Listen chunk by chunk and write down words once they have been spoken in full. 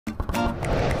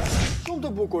shumë të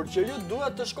bukur që ju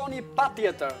duhet të shkoni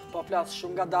patjetër, po flas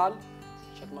shumë ngadalë,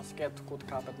 që të mos ketë ku të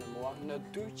kapet me mua, në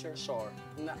 2 qershor,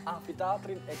 në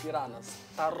amfiteatrin e Tiranës,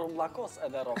 ta rrumllakos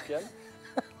edhe ropjen.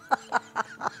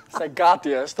 Se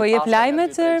gati është. Po jep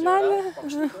lajmet Ermal? Po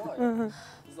shkruaj.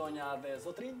 Zonja dhe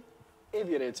zotrin,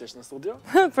 Evi Reçi është në studio.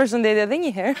 Përshëndetje edhe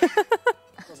një herë.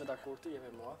 Kozeta Kurti, jeve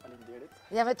mua, faleminderit.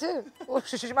 Jam me ty.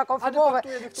 Shish ma konfirmove,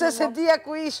 se dija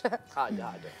ku ishe. Hajde,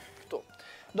 këtu.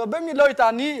 Do bëjmë një lojë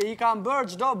tani, i kam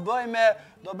bërë çdo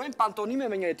do bëjmë pantonime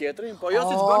me njëri tjetrin, po jo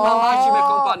siç bën Mamaçi me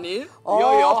kompani.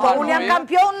 Jo, po unë jam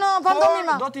kampion në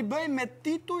pantomima. Do t'i bëjmë me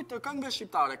tituj të këngëve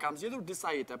shqiptare. Kam zgjedhur disa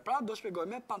ite. Pra do shpjegoj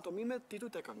me pantomime tituj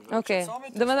të këngëve. Okej.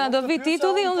 Domethënë do vi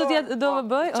titulli, unë do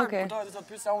bëj. Okej. Do të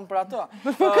pyesja unë për atë.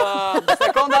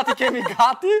 Sekondat i kemi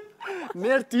gati.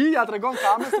 Merr ti, ja tregon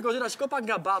kamerën, se Kozeta shko pak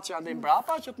nga baçi andej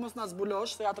mbrapa që të mos na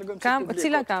zbulosh, se ja tregojmë çfarë publikut.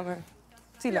 Cila kamerë?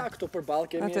 Cila? Ja këtu përballë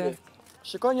kemi edhe.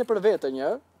 Shikoj një për vete një.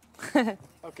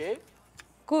 Okej.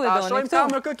 Ku e doni? Shojmë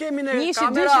kamerë, kë kemi në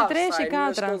kamera. 1, 2, 3,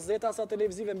 4. Kozeta sa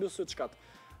televizive mbi syt shkat.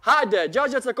 Hajde,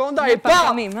 60 sekonda e pa.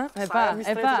 E pa.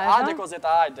 Hajde Kozeta,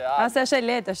 hajde. Asa është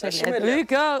lehtë, është lehtë.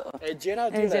 Kjo e gjena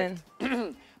direkt.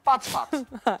 Pat.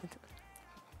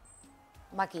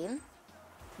 Makinë,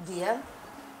 diell,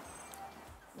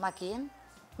 makinë,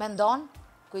 mendon,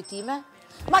 kujtime.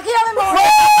 Makina me morë!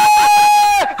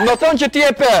 Më thonë që ti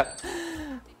e pe.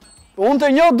 Unë të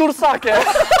njoh dursake.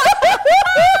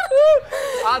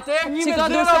 Ate,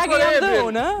 1-0 për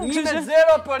Evin.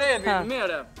 1-0 për Evin.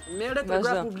 Mere të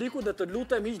gra publiku dhe të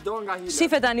lutem hiq dorë nga hile.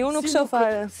 Shife tani, unë nuk shoh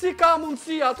fare. Si ka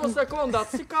mundësi ato sekondat?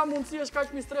 Si ka mundësi është kaq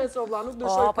mi stres o vlla, nuk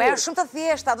dëshoj. Po janë shumë të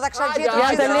thjeshta, do ta kisha gjetur Ja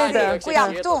të lehtë. Ku jam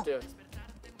këtu?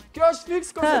 Kjo është fiks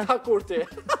Kozeta Kurti.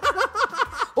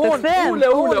 Unë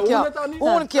tani.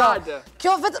 Unë kjo.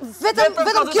 Kjo vetëm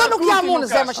kjo nuk jam unë,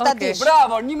 zemër që ta dish.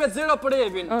 Bravo, 1-0 për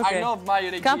Evin. I love my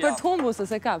regia. Kam për të humbur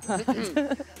se kap.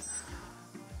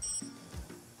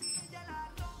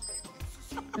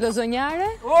 Lozonjare?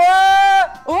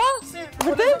 O?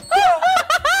 Vërtet?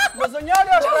 Lozonjare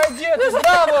është pra e gjetës,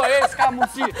 bravo, s'ka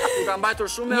mundësi. U ka mbajtur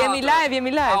shumë me atë.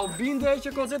 Jemi live. A u binde që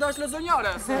Kozeta është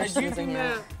lozonjare? Se e gjetin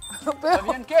me... Më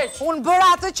vjen keq. Unë bërë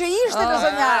atë që ishte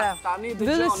lozonjare. Tani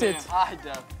dëgjoni.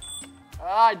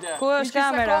 Hajde. Ku është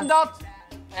kamera? 20 sekondat.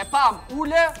 E pam,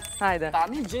 ule. Hajde.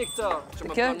 Tani gjej këtë.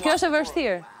 Kjo është e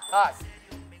vështirë. Hajde.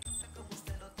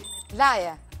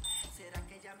 Laje.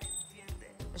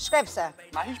 Shkrepse.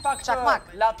 Ma hiq pak Çakmak.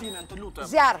 Latinën, të lutem.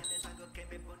 Zjarr.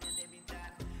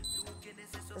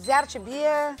 Zjarr që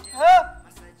bie.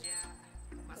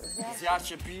 Zjarr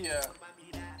që bie.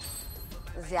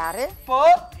 Zjarri. Po.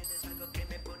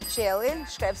 Qielli,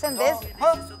 shkrepse, ndez.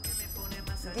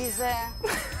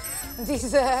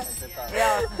 Ndize. Ja.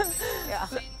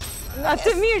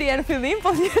 Atë mirë janë fillim,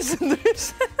 po thjesht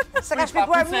ndryshe. Se ka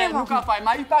shpjeguar mirë. Nuk ka faj,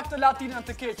 ma i pak të latinën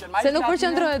të keqen. Se nuk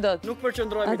përqendrohet dot. Nuk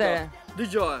përqendrohemi dot.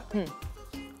 Dëgjoje.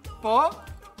 Po?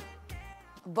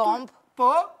 Bomb.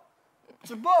 Po?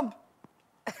 Që bomb?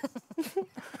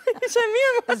 Ishe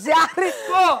mirë. Zjarri.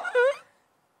 Po?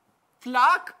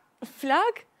 Flak?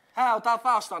 Flak? Ha, u ta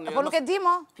thash tani. Po nuk e di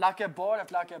mo. Flak e bore.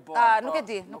 Nuk e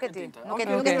di.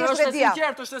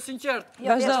 Është sinqert.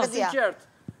 Vazhdo.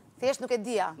 Thjesht nuk e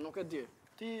dija. Nuk e di.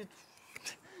 Ti...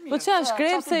 Po që është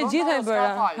shkrepse e gjitha e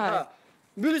bëra.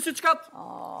 Mbylli si qkat?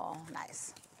 Oh,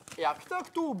 nice. Ja,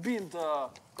 këtu bindë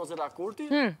Kozeta Kurti.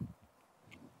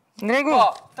 Ngregu. Po,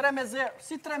 3-0.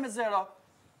 Si 3-0?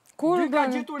 Kur ka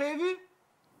gjetur Evi?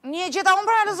 Një gjeta unë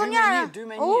pra lozonjare.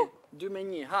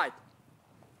 2-1, hajt.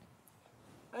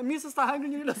 E misës ta hangë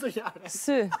një lozonjare.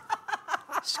 Sy.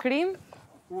 Shkrim.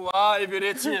 Ua, Evi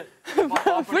Reçi.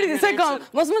 Friti, sekond.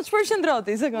 Mos më të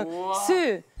shpërqendroti, sekond. Sy.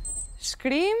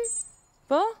 Shkrim.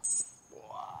 Po?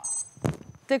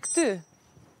 Tek ty.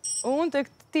 Unë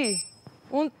tek ti.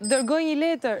 Unë dërgoj një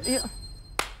letër.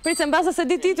 Pritse mbasa se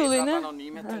di titullin, e?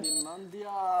 Anonime të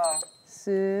rimëndja.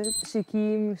 Sy,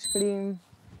 shikim, shkrim.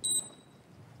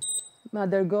 Ma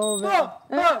dërgove...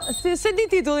 Se di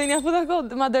titullin, ja futa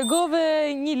kod. Ma dërgove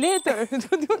një letër.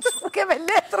 Keme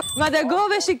letër. Ma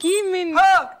dërgove shikimin...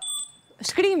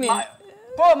 Shkrimin.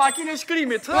 Po, makinë e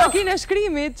shkrimit. Makinë e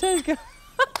shkrimit, që është kjo?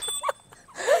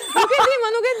 Nuk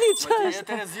e di, që është?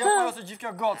 Terezia, po ose gjithë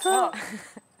kjo gocë.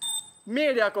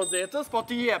 Merja Kozetës, po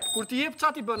ti jep. Kur ti jep,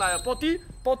 qa ti bën ajo? Po ti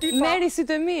pa... Meri si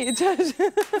të mi, që është?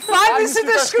 Falmi si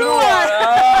të shkruar!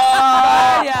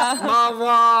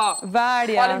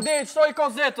 Varja. Faleminderit, shtoj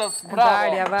Kozetës.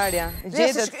 Bravo. Varja.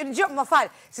 Më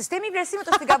falë, sistemi i vlerësimit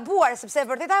është i gabuar, sepse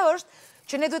vërteta është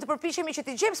që ne duhet të përpiqemi që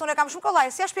t'i gjejmë, se unë e kam shumë kollaj,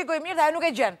 si ja shpjegoj mirë dhe ajo nuk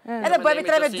e gjen. Edhe bëhemi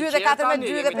 3-2 dhe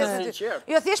 4-2 dhe 5-2.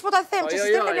 Jo, thjesht po ta them që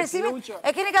sistemi i vlerësimit e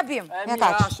keni gabim. Ja ka.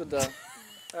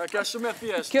 Kjo është shumë e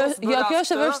thjeshtë. Kjo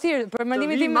është e vështirë, për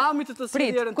mendimin tim.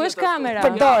 Prit, ku është kamera?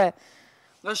 Përdore.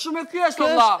 Është shumë e thjeshtë,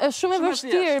 valla. Është shumë e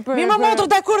vështirë për. Mi më motor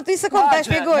ta kur ti sekond ta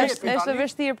shpjegoj. Është e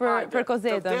vështirë për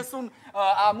Kozetën.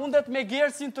 A mundet me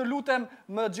Gersin të lutem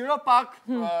më xhiro pak,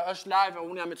 është live,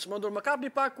 unë jam i çmendur, më kapni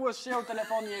pak ku është shehur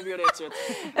telefoni i Evi Reçit.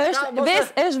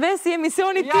 Është vesë i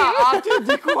emisionit tim. Ja, aty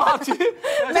diku aty.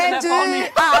 Me ty,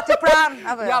 aty pran.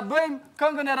 Ja bëjmë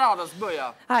këngën e radhës, bëja.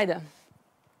 Hajde.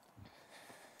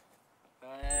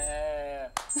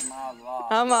 Ma va.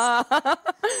 Ama.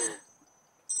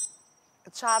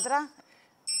 Çadra.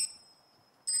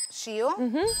 Shiu.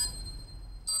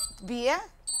 Bie.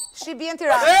 Shi bie në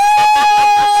Tiranë.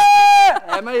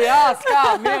 E më ja, s'ka,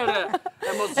 mire.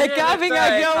 E kapi nga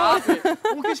kjo.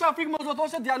 Unë kisha frikë më të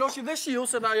thoshe djaloshi dhe shiu,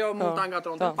 se na jo mund të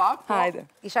angatron të pak. Hajde.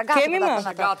 Isha gati. Kemi më.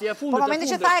 Gati e fundit. Po momenti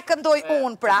që tha e këndoj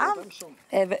unë, pra.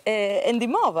 E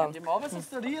ndimova. Ndimove se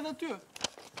së rri edhe ty.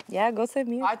 Ja, gose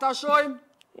mirë. Hajta shojmë.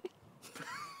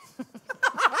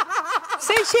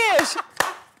 Se qesh?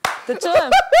 Të qëmë.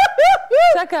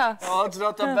 Qa ka? O, gjdo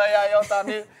të bëja jo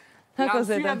tani. Ha, Janë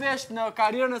Kozeta. fire vesh në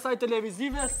karierën e saj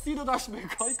televizive, si do t'a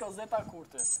shpjegoj Kozeta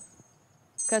Kurti.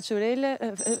 Ka qurele,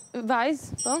 vajz,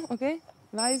 po, okej,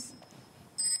 vajz.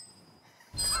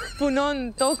 Punon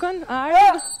tokën, arë.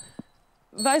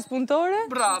 Vajz punëtore.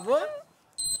 Bravo.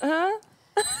 Ha?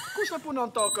 Kush e punon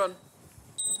tokën?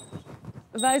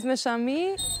 Vajz me shami.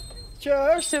 Që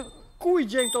është, ku i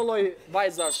gjenë këto lloj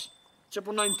vajzash që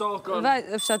punojnë tokën?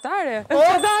 Fshatare.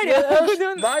 Fshatare.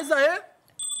 Vajza e?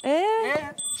 E,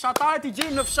 Fshataret i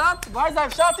gjejmë në fshat, vajza e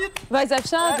fshatit? vajza e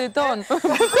fshatit tonë.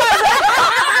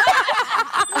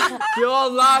 Kjo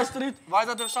la është rrit,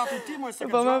 vajzat e fshatit ti, moj se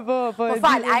Po, Po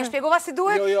fal, a e shpjegova si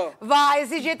duhet? Jo.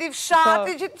 Vajzi gjeti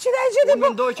fshati, që da e gjeti Unë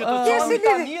mendoj që të qojmë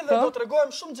tani dhe do të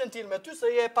regojmë shumë gentil me ty se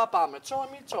je papame.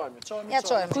 Qojmë. Ja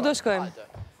qojmë. Ku do shkojmë?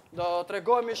 Do të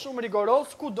regojmë shumë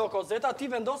rigoros, ku do Kozeta, ti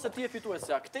vendos se ti e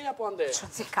fituesja. Këtej apo ande?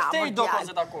 Si ka, Këtej më do djallë.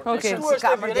 Kozeta Kurti. Okej. Shtu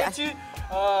është Evi Reçi,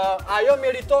 ajo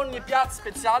meriton një pjatë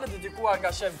speciale dedikuar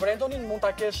nga shef Brendonin, mund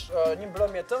ta kesh një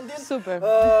mbrëmje tëndin. Super.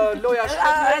 Loja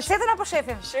Recetën apo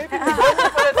shefin? Shefi të bëjmë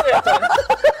për recetën.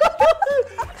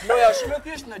 Loja shumë e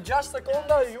thjesht, në 6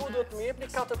 sekonda ju do të më jepni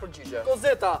 4 përgjigje.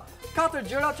 Kozeta, 4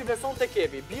 gjëra që vlerëson tek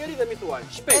Evi. Bjeri dhe mi thuaj. E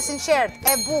Shpejt. sinqert,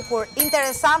 e bukur,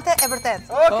 interesante, e vërtet.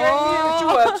 Okej, mirë,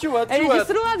 quhet. E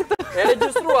regjistruat këtë? E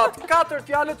regjistruat 4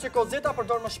 fjalët që Kozeta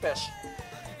përdor më shpesh.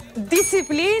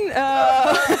 Disiplin,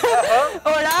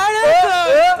 orarët,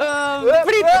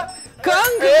 prit,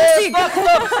 këngë, muzikë.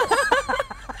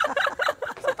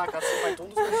 Se ta ka si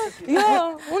majtundës me disiplinë. Jo,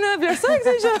 unë e vlerësoj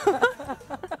këtë gjë.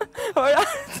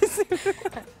 Orarët, disiplin.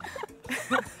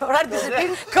 Orar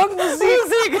disiplin, këngë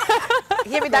muzikë.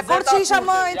 Jemi dakord që isha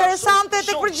më interesante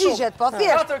tek përgjigjet, po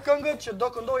thjesht. 4 këngët që do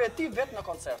këndoje ti vetë në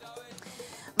koncert.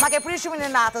 Ma ke prish shumin e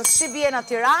natës, shi bie në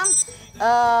Tiranë.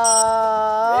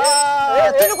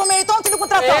 Ti nuk më meriton, ti nuk më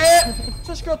traton.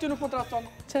 Ç'është kjo ti nuk më traton?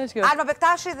 Qa është kjo? Alma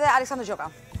Bektashi dhe Aleksandr Gjoka.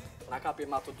 Na kapi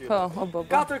ma të dy. Po.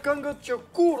 4 këngët që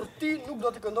kur ti nuk do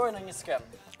t'i këndoje në një sken.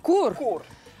 Kur? Kur?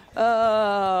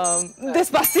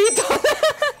 Despacito.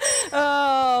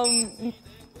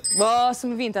 Së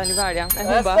më vinë tani varja. E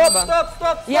humba.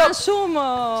 Stop. Janë shumë,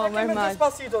 Qa keme Ermal.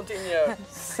 Despacito ti një?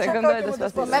 Sekondaj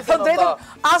Despacito. Me thënë drejtën,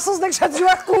 asus dhe kësha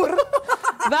gjuar kur.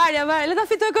 Varja, le ta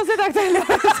fitoj Kozeta këtë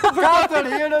lojë.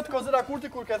 4 herët Kozeta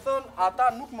Kurti kur ke thënë, ata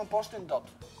nuk më poshtin dot.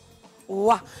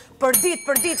 Ua, për dit.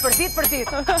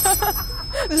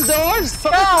 Çdo orë.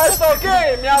 Është okej,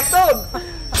 mjafton.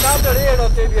 4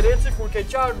 herët Evi Reçi kur ke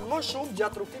qarë më shumë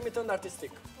gjatë rrugtimit tënd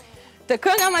artistik. Të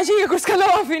kënga magjike kur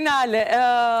s'kalova finale.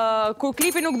 Kur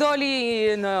klipi nuk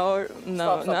doli në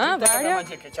varja.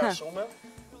 Ke qarë shumë.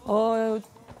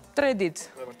 3 ditë.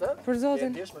 Për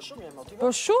zotin. Jesh më shumë emotive. Po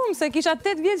shumë, se kisha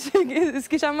 8 vjetë që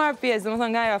s'kisha marrë pjesë,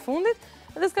 domethënë nga era fundit,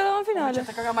 dhe s'kalova në finale.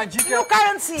 Të kënga magjike. Nuk ka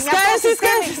rëndësi,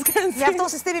 mjafton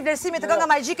sistemi vlerësimit të kënga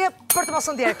magjike për të mos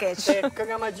u ndier keq.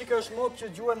 Kënga magjike është mod që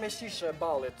gjuhen me shishe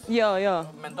ballit. Jo.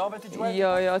 Mendove ti gjuhen?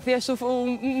 Jo, thjesht u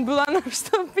mbylla në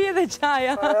shtëpi dhe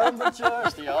qaja. Ëmbël që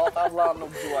është, jo, ta vlla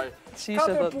nuk gjuaj. Shishe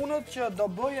 4 thot. punët që do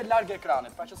bëje larg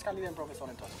ekranit, pa që s'ka lidhje me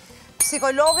profesionin tonë.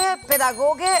 Psikologe,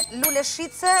 pedagoge, lule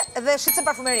shitse dhe shitse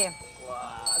parfumeri.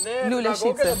 Lule Pedagoge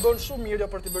shitse. do bën shumë mirë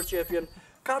për t'i bërë qefjen.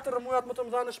 4 rëmujat më të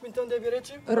mëdha në shtëpinë tënde Evi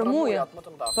Reçi? Rëmuja. Më të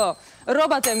mëdha. Po,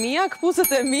 rrobat e mia,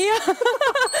 këpucët e mia,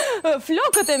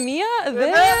 flokët e mia dhe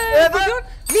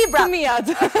Vibrat.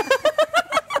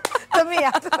 Të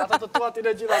mijat. Ata të tua ti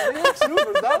në gjitha në një kështu,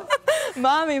 përdal?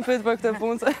 Mami më pyet për këtë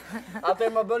punë. Ate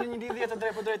më bëni një lidhje të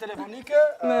drejt për drejt telefonike.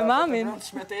 Me mamin.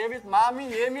 Të Evit, mami,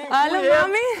 jemi. Alo,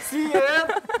 mami? Si je?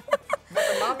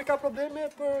 Vetëm mami ka probleme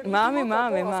për... Mami.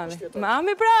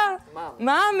 Mami pra!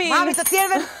 Mami! Mami, të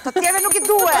tjerve nuk I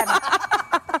duen.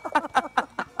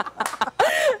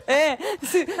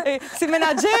 Si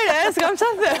menaxhere, s'kam qa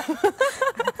them.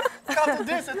 Ka të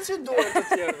dese, që duhet të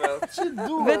tjerve? Që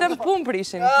duhet? Vetëm pun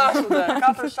prishin. Ashtu dhe,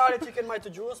 4 sharje që i kënë majtë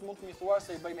të gjuhës, mund të mi thuar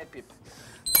se I bëj me pip.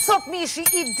 Sop mishi,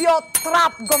 idiot,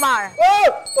 trap, gomar.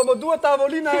 Po më duhet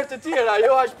tavolina herë të tjera,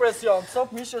 jo aq presion.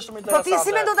 Sop mishi është shumë Po interesante. ti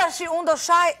si me do të ashi, unë do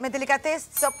shaj me delikates,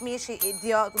 sop mishi,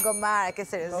 idiot, gomar, e ke Do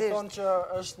seriozisht. thonë që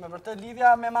është me vërtet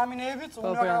lidhja me mamin e Evit,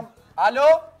 unë jo kam... Alo?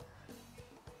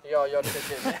 Jo, nuk e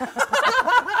kemi.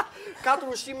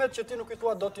 4 ushqimet që ti nuk I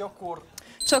thua do t'jo kur.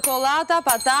 Çokolata,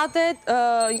 patatet,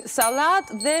 salat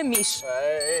dhe mish.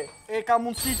 Ka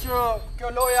mundësi që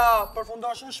kjo loja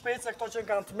përfundon shumë shpejt se këto që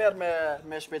kanë të merë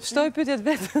me shpejtësi. Shtoj pyetjet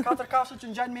vetë. 4 kafshë që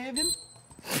ngjajnë me Evin.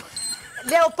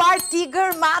 Leopard,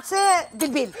 tiger, mace,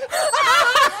 bilbil.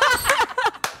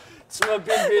 Që më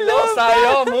bilbilosa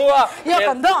jo mua. Jo,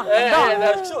 këndon.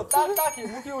 Kështu, taki,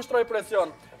 nuk I ushtroj presion.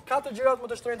 4 gjërat më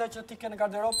të shtrenjta që ti ke në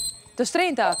garderobë. Të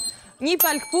shtrenjta. Një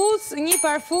palkpus, një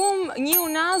parfum, një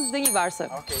unaz dhe një varse.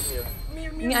 Okej,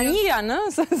 mirë. Një janë,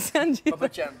 se janë gjithë. Më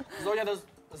pëlqen. Zonja dhe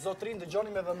zotrin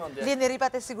dëgjoni me vëmendje. Lini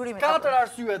ripat e sigurimit. 4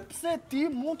 arsyet pse ti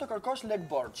mund të kërkosh lek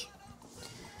borxh.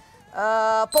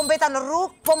 Po mbeta në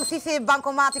rrugë, po më thithi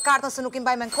bankomati kartën se nuk I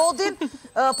mbaj me në kodin,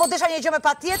 po desha një gjë me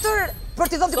patjetër, për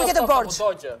t'i dhënë t'i kujtjet e borxh.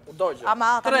 U dogje.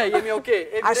 3, jemi okej.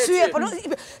 Arsye, po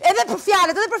edhe për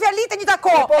fjalët, edhe për fjalit e një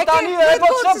tako. Po tani,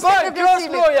 po ç'o bëj, kjo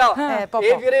është loja.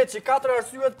 Evi Reçi, 4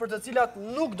 arsyet për të cilat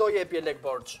nuk do jepje lek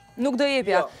borxh. Nuk do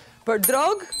jepja. Për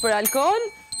drog, për alkool,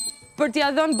 për t'ia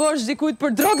dhënë borxh dikujt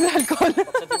për drog dhe alkool.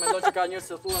 Po pse ti mendon që ka njerëz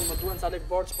që thuan më duhen ca lek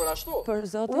borxh për ashtu? Për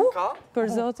zotin? Ka?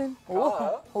 Për zotin? Ka?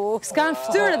 S'kan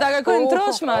ftyrë, ta kërkojnë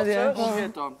trosh madje.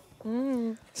 Shjeton.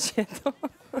 Shjeton.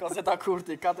 Kozeta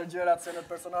Kurti, 4 gjërat senet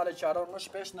personale që haron më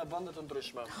shpesh në vende të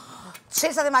ndryshme.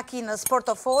 Çelsat e makinës,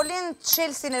 portofolin,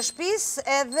 çelsin e shtëpisë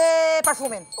edhe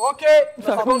parfumin. Okej,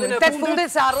 në fondin e Tet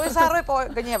fundit se harroj, po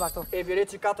gënjeva këtu. Evi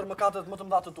Reçi, 4 mëkatet më të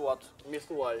mëdha të tuat. Mi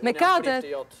thuaj. Mëkatet?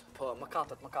 Po,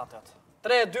 mëkatet.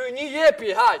 3, 2, 1,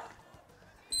 jepi, hajt.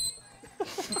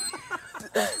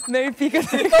 Meri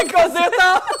pikët. I di Kozeta!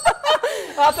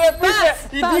 Ato e pishe,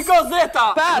 I di Kozeta!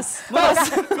 Pas.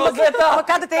 Kozeta!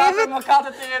 Mëkatet e Evit?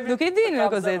 Mëkatet e Evit. Nuk e di në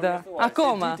Kozeta.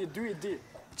 Akoma. I di.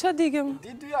 Qa di kem?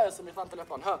 Di 2 ajo se mi thanë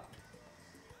telefon, hë.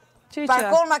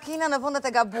 Parkon makina në vendet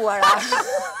e gabuara.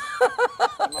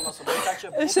 Mama së bëjta që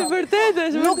buka. Është vërtet,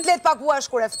 është Nuk let paguash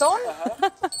kur e fton.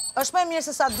 Është më mirë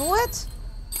se sa duhet.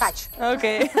 Kaq.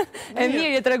 Okej. E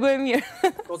mirë, je tregu e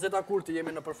mirë. Kozeta Kurti,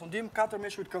 jemi në përfundim, 4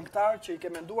 meshkujt këngëtar që I ke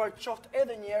menduar qoftë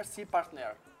edhe një herë si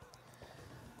partner.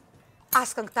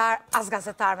 As këngëtar, as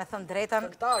gazetar, me thënë drejtën.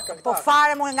 Këngëtar. Po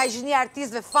fare më nga gjinja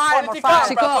artistëve, fare më Politikar,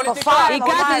 fare. pra, Po politikar.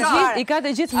 fare, I ka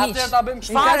të gjithë miq. Atëherë ta bëjmë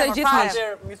kështu. I ka të gjithë miq.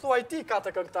 Atëherë, mi thuaj ti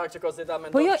 4 këngëtar që Kozeta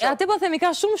mendon. Po jo, atë po themi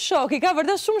ka shumë shok, I ka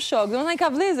vërtet shumë shok. Domethënë ka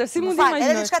vëllezër, si mund të Edhe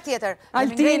imagjinosh? diçka tjetër.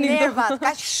 Altini, Ngrej nervat,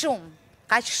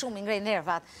 kaq shumë I ngrej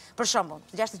nervat. Për shembull,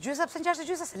 6 gjysa, pse 6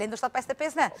 gjysa? Se lendo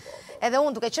 7.55 ne. Edhe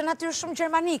unë duke qenë natyrë shumë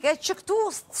gjermanike, që këtu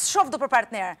shoh do për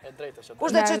partner. E drejtë është.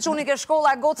 Kush do të çuni ke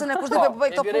shkolla, gocën e kush do të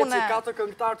bëj këto Evi punë. Reçi, 4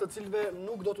 këngëtar të cilëve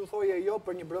nuk do t'u thoje jo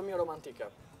për një mbrëmje romantike.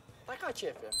 Ta ka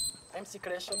qefje. MC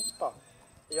Kreshën, po.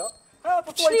 Jo?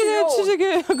 Po thuaj ti jo. Ç'është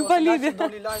kjo pa lidhje?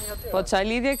 Doli lajmi atëherë. Po ç'a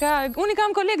lidhje ka? Unë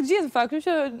kam kolegë gjithë në fakt, kështu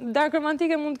që darkë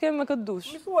romantike mund të kem me këtë dush.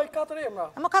 Mi thuaj 4 emra.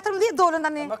 Më 14 dolën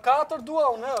tani. Më 4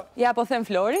 dua unë. Ja, po them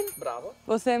Florin, Bravo.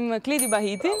 po them Kledi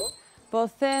Bahitin, po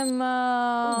them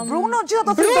Bruno gjithë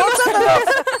ato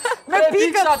fillocet. Me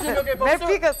pikët. Me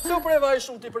pikët. Su prevaj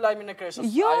shumë ti për lajmin e Kreshës.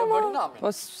 Jo, Ajo bëri namin.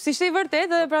 po si ishte I vërtet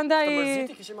edhe prandaj Të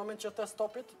mërziti, kishim moment që të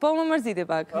stopit? po më mërziti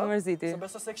pak, më mërziti. Se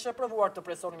besoj se kishe provuar të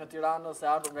presonin në Tiranë, se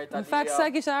ardhur nga Italia. Në fakt sa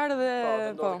kisha ardhur dhe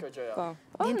po. ndodhi kjo gjëja. Po.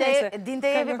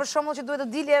 Dinte Evi për shembull që duhet të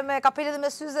dilje me kapelet dhe me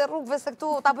syze rrugëve se këtu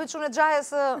ta bëj çunë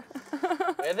xhajes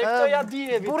Edhe këto ja di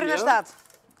Evi. burrin e shtat.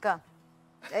 Kë.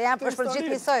 E janë për përgjithë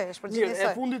njësoj, është përgjithë E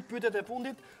njësoj. fundit, pyetjet e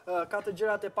fundit, ka të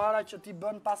gjërat e para që ti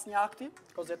bën pas një akti,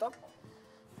 Kozeta?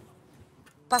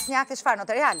 Pas një akti çfarë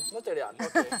notarial? Notarial,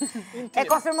 okej. E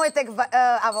konfirmoj tek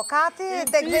avokati,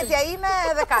 tek vetja ime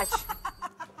edhe kaq.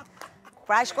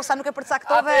 Pra aq kosa nuk e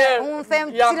përcaktove, unë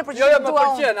them cilën përgjithë Jo, më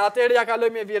pëlqen. Atëherë ja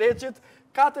kalojmë Evi Reçit.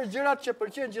 4 gjërat që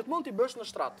pëlqen gjithmonë ti bësh në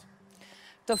shtrat.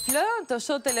 Të flë, të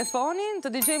shoh telefonin,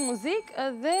 të dëgjoj muzikë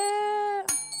dhe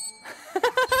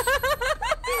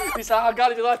Isha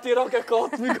gati të dha ti roke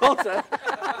kot, mi goce.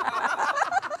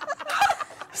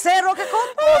 Pse e roke kot?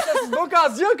 Nuk ka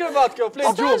asgjë krevat kjo,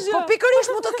 flet gjumë. Po pikërisht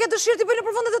mund të ketë dëshirë të bëjnë në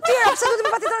përfundet të tjera, pse do të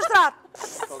më patjetër në shtratë?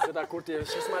 Kozeta Kurti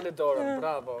është shumë e dorën,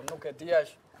 bravo, nuk e di aq.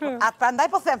 Atë prandaj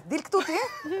po them, dil këtu ti?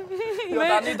 Jo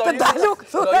tani do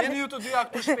jemi ju të dyja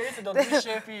këtu shpejt, do vi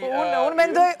shefi.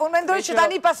 Unë mendoj që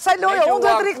tani pas kësaj loje unë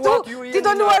do të rri këtu, ti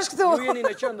do luash këtu. Ju jeni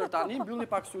në qendër tani, mbyllni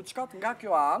pak syçkat nga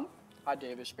kjo anë,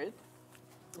 hajde Evi shpejt.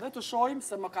 Dhe të shohim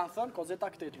se më kanë thënë, Kozeta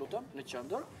këtë të lutem, në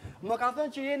qendër, më kanë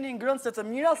thënë që jeni ngrënëse të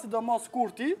mira, sidomos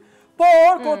Kurti,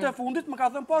 por kohët e fundit më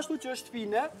kanë thënë po ashtu që është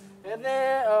fine, edhe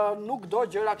nuk do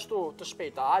gjëra kështu të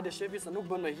shpejta. Hajde shefi se nuk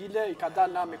bën në hile, i ka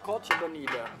dalë na me kot që bën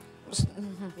hile.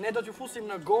 Ne do t'ju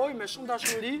fusim në gojë me shumë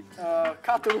dashuri,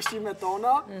 4 ushqimet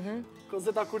tona.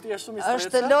 Kozeta Kurti është shumë i stresë.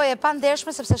 Është lojë e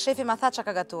pandershme sepse shefi ma tha çka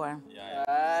ka gatuar.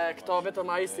 Këto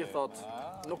vetëm ai si thot.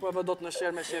 Nuk më vë dot në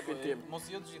sherr me shefin tim. Mos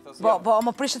jo të gjitha. Po,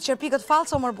 më prishët qerpikët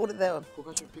falso, mor burri dhe unë. Ku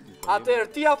ka qerpikë?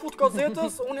 Atëherë ti ja fut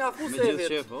Kozetës, unë ja fut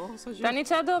Evit. Tani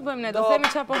çfarë do bëjmë ne? Do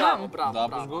themi çfarë po ham?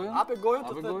 Bravo. Hape gojën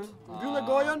të thot. Mbyllë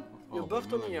gojën, ju bëf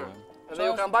të mirë. Edhe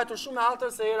ju ka mbajtur shumë e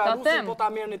haltër se era rusin, po ta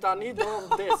merrni tani do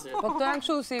vdesi. Po këto janë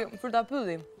kështu si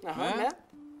frytapylli. Ne?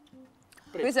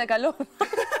 Prit se e kalon.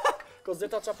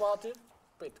 Kozeta çapo aty?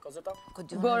 Prit, Kozeta.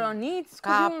 Boronicë,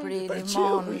 kapri,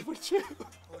 limon.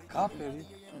 Kapri.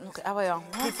 Apo jo.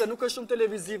 Pse nuk është shumë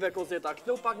televizive Kozeta.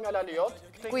 Ktheu pak nga Lali jot,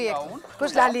 Ku je? Ku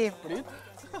është Lali? Prit.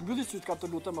 Mbylli syt ka të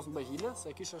lutem mos më bëj hile,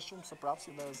 se kisha shumë së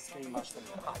prapsi dhe s'ke imazh të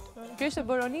mirë. Kjo ishte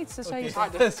boronicë, se çfarë ishte?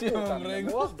 Hajde, si në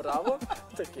rregull, bravo,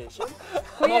 të keshëm.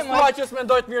 Mos thua që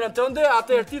s'mendoj të mirën tënde,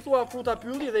 atëherë ti thua fruta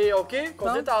pylli dhe je okay.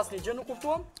 Kozeta asnjë gjë nuk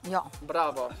kuptuam? Jo.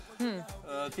 Bravo.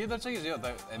 Tjetër çka kishte? Jo,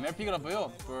 e merr pikën apo jo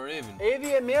për Evin?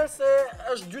 Evi e merr se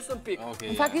është gjysmë pikë.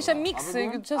 Okej. Në fakt ishte mix.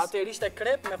 Atëherë ishte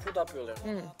krep me fruta pylli.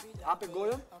 Hape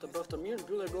gojën, të bëf të mirë,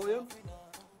 mbyllë gojën.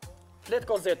 Flet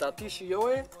Kozeta, ti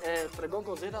shijoje e tregon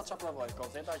Kozeta çfarë provoj.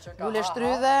 Kozeta që ka Lule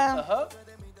shtrydhe.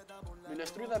 Lule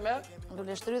shtrydhe me?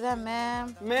 Lule shtrydhe me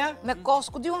Me kos,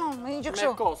 ku di unë, me një gjë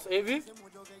kështu. Me kos, Evi?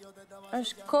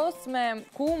 Është kos me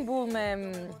kumbull me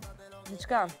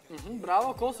diçka.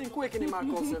 Bravo, kosin ku e keni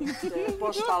marrë kosin?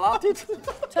 Po shtallatit?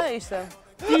 Çfarë ishte?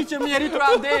 Ti që më jeri të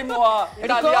andej mua,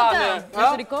 italiane.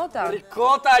 Është ricota.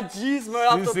 Ricota gjizmë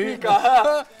ato pika.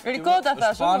 Ricota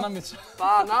thash. Pana me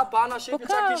Pana shefi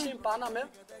çka kishim pana me?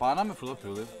 Pana me fruta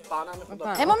pylli. Pana me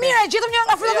fruta. E më mirë, e gjetëm një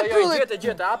nga frutat e pyllit.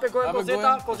 Gjete, hape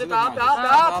gojën Kozeta,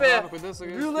 hape.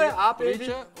 Mbyllë, hape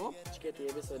Evi. Çketi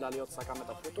Evi se Lali jot sa ka me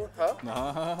ta futur,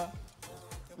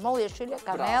 Molli jeshile,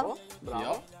 kanell.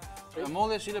 Bravo. E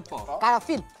molli jeshile po.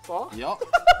 Karafil. Po. Jo.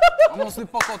 Mos li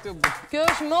po kot jo. Kjo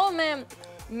është moll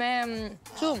me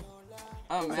çum.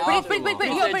 Prit.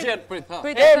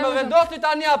 Prit. Më vendosni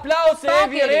tani aplauz se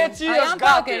Evi Reçi është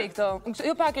gati.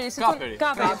 Jo pakeri, si Kaperi.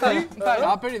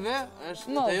 Kaperi dhe është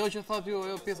Moll. ajo që thotë ju,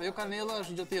 ajo pjesa, jo kanella,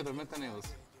 është gjë tjetër me kanellës.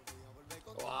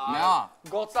 Me a.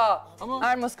 Goca,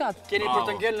 Armoskat. keni për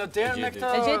të ngel në derë me këtë?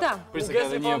 E gjeta?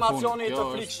 Mungesë informacioni të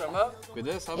frikshëm,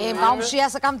 Kujdes, E, ma unë shia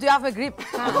se kam 2 javë me grip.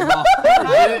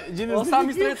 O sa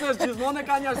mi stresës gjithmonë e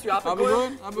ka një arsye.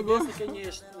 Hape gojën, si ke një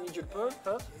gjyrpër,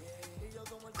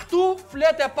 Këtu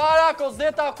flet e para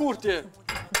Kozeta Kurti.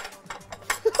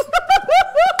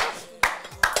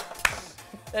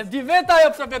 E di vetë ajo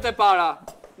pse flet e para.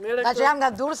 Ta që jam nga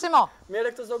Durrësi mo.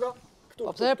 Mere këtë zoga. Këtu.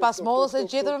 Po pse pas mollës e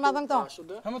gjetëm me atë këto?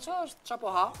 Ha më çfarë është? Çfarë po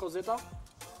ha Kozeta?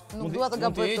 Nuk dua të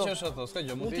gaboj Mund të këtu. heqësh ato, s'ka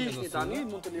gjë, Mund të ishni tani,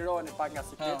 mund të liroheni pak nga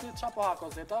sikleti. Çfarë po ha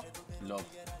Kozeta? Lot.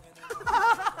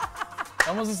 A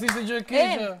mos e ishte gjë e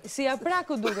keqe? Si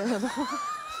apraku duket.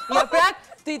 Aprak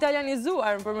të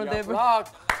italianizuar për më tepër. Aprak.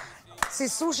 Si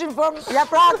sushin form, ja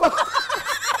praku.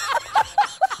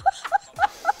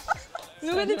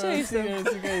 Nuk e di çfarë ishte.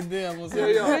 Si ka ideja, mos e.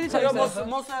 Jo,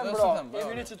 mos e mbro.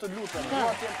 Evi Reçi të lutem.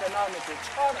 Dua të jem penal me ty.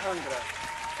 Çfarë ëndre?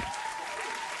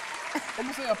 Po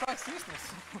mos e aprak si ishte.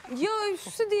 Jo,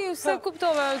 se di, se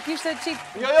kuptova, kishte çik.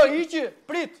 Jo, hiqi,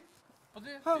 prit. Po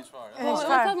ti çfarë? Po,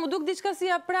 thot më duk diçka si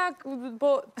aprak,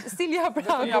 po stili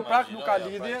aprak. Ja prak nuk ka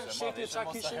lidhje. Sheti çka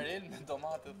kishin. Mozzarella me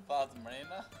domate thatë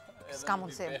mrena. S'ka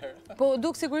mundësi. Po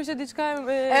duk sigurisht diçka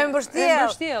E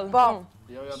mbështjell. Po.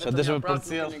 Sa dëshëm për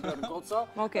cilë.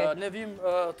 Okej. Ne vim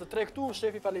të tre këtu,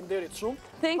 shefi faleminderit shumë.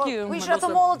 Thank you. Ku ishin ato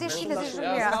mollët jeshile si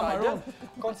shumë mira.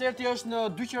 Koncerti është në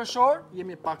 2 qershor,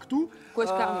 jemi pa këtu. Ku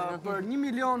është kamera? Për 1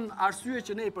 milion arsye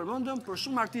që ne i përmendëm, për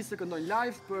shumë artistë që këndojnë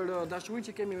live, për dashurinë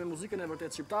që kemi me muzikën e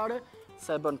vërtet shqiptare,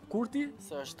 se e bën Kurti,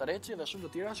 se është Reçi dhe shumë të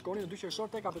tjera, shkoni në 2 qershor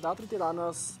tek Amfiteatri i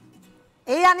Tiranës.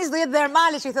 E Janis do jetë dhe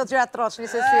Ermali që i thotë gjëra troçni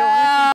se si unë.